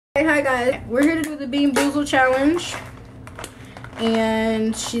Hey, hi guys, we're here to do the Bean Boozled challenge,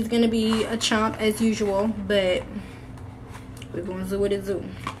 and she's gonna be a chomp as usual, but we're gonna zoo it a zoo.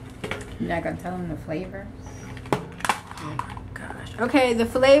 You're not gonna tell them the flavors? Oh my gosh. Okay, the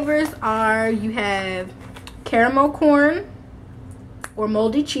flavors are, you have caramel corn or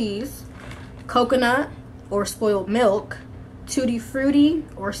moldy cheese, coconut or spoiled milk, tutti frutti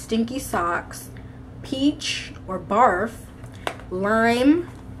or stinky socks, peach or barf, lime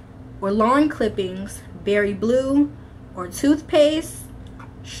or lawn clippings, berry blue or toothpaste,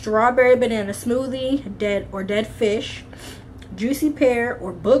 strawberry banana smoothie, dead fish, juicy pear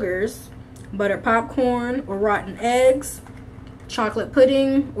or boogers, butter popcorn or rotten eggs, chocolate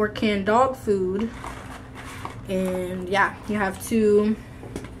pudding or canned dog food. And yeah, you have to,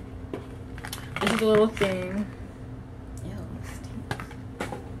 this is a little thing.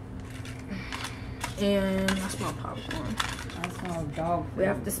 And I smell popcorn. I smell dog food. We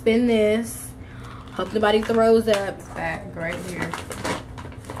have to spin this. Hope nobody throws up. This bag right here.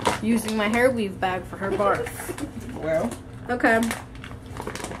 Using my hair weave bag for her barf. Well. Okay.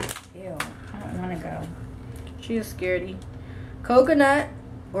 Ew. I don't want to go. She is scaredy. Coconut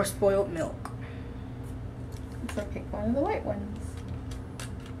or spoiled milk? So pick one of the white ones.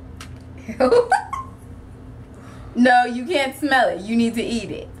 Ew. No, you can't smell it. You need to eat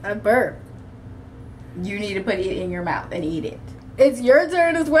it. I burp. You need to put it in your mouth and eat it. It's your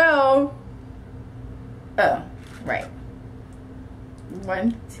turn as well. Oh, right.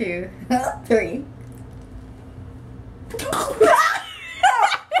 1, 2, 3. Oh,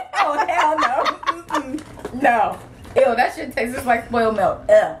 hell no. No. Ew, that shit tastes just like spoiled milk.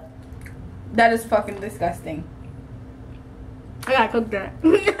 Ugh. That is fucking disgusting. I gotta cook that.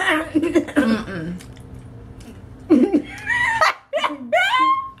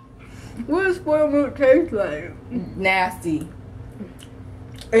 What does spoiled milk taste like? Nasty.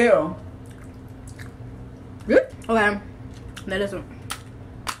 Ew. Good? Okay. That isn't.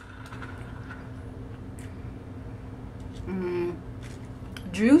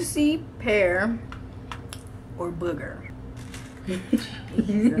 Juicy pear or booger? You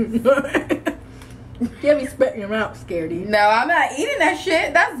have me spit in your mouth, scaredy. No, I'm not eating that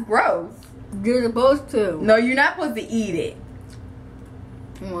shit. That's gross. You're supposed to. No, you're not supposed to eat it.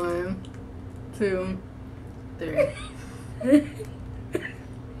 1, 2, 3.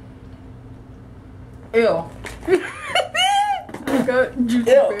 Ew. I got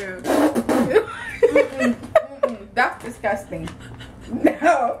juicy Ew. pear. That's disgusting.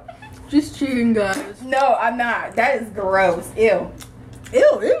 No. Just cheating, guys. No, I'm not. That is gross. Ew.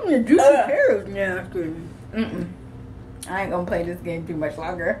 Ew, even the juicy pear is nasty. I ain't gonna play this game too much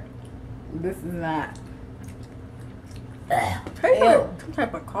longer. This is not. Tastes like some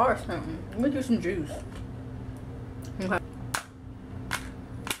type of car or something. Let me do some juice. Okay.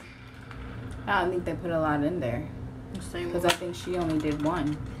 I don't think they put a lot in there. Because I think she only did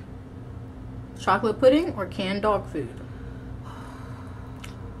one. Chocolate pudding or canned dog food?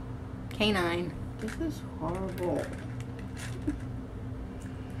 Canine. This is horrible.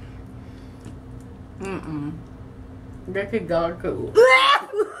 That could go cool.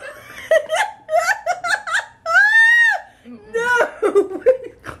 No!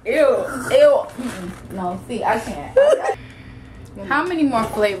 Ew. No, see, I can't. How many more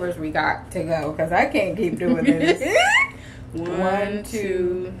flavors we got to go? Because I can't keep doing this. 1,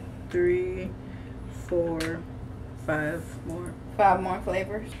 2, 3, 4, 5 more. 5 more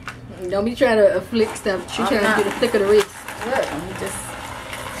flavors. Don't be trying to afflict stuff. She's trying to do the flick of the wrist. Look, I'm just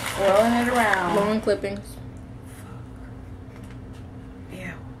swirling it around. Lawn clippings.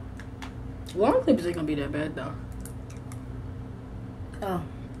 Ew. Lawn clippings ain't gonna be that bad though. Oh.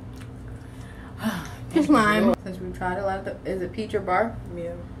 It's lime. Since we tried a lot of is it peach or barf?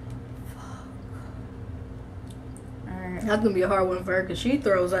 Yeah. Alright. That's gonna be a hard one for her because she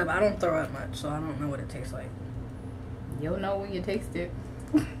throws up. I don't throw up much, so I don't know what it tastes like. You'll know when you taste it.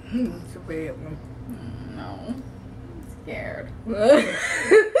 It's a bad one. No. I'm scared.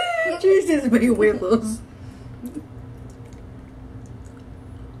 Jesus, big wiggles.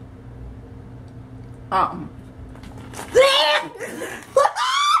 No,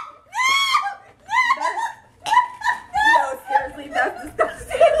 seriously, that's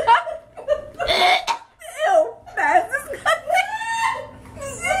disgusting. Ew, that's disgusting.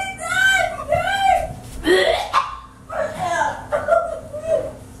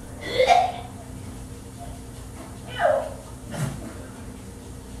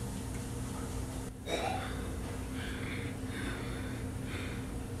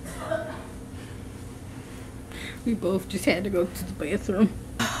 We both just had to go to the bathroom.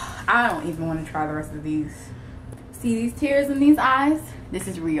 I don't even want to try the rest of these. See these tears in these eyes? This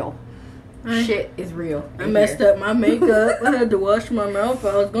is real. Shit is real. I messed up my makeup. I had to wash my mouth.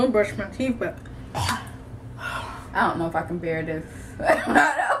 I was gonna brush my teeth, but I don't know if I can bear this.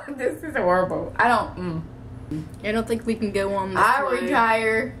 This is horrible. I don't think we can go on this I way.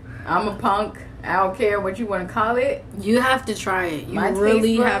 retire. I'm a punk. I don't care what you want to call it. You have to try it. You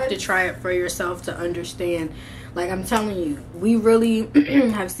really have to try it for yourself to understand. Like, I'm telling you, we really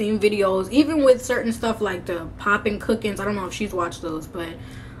have seen videos, even with certain stuff like the popping cookins. I don't know if she's watched those, but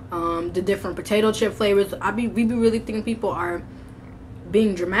the different potato chip flavors. We be really thinking people are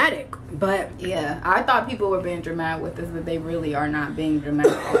being dramatic, but yeah, I thought people were being dramatic with this, but they really are not being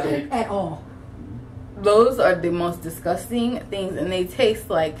dramatic at all. Those are the most disgusting things, and they taste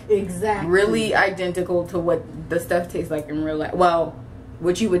like really identical to what the stuff tastes like in real life. Well,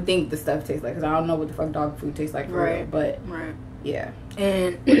 what you would think the stuff tastes like, because I don't know what the fuck dog food tastes like for real, but yeah.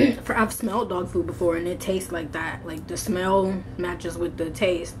 And I've smelled dog food before, and it tastes like that. Like, the smell matches with the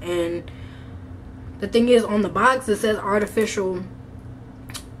taste. And the thing is, on the box it says artificial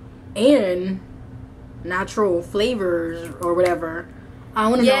and natural flavors or whatever. I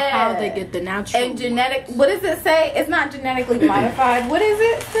want to know how they get the natural and genetic. What does it say? It's not genetically modified. What does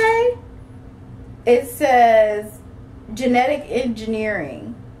it say? It says genetic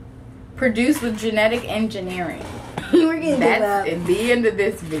engineering, produced with genetic engineering. We're getting that's at the end of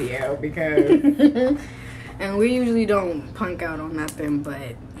this video, because and we usually don't punk out on nothing,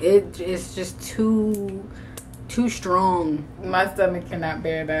 but it's just too strong. My stomach cannot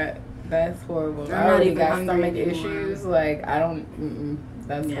bear that. That's horrible. I'm I already not got stomach anymore. Issues. Like, I don't.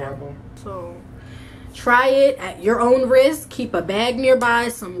 That's horrible. So try it at your own risk. Keep a bag nearby,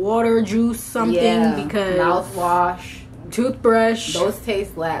 some water, juice, something, because mouthwash, toothbrush. Those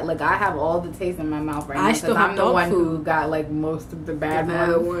taste like I have all the taste in my mouth right now. I still have I'm the dog one food. who got like most of the bad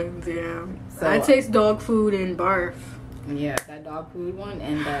ones. Yeah. So I taste dog food and barf. Yeah, that dog food one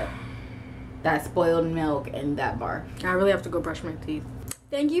and that spoiled milk and that barf. I really have to go brush my teeth.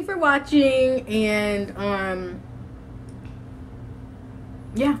 Thank you for watching, and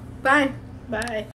yeah, bye.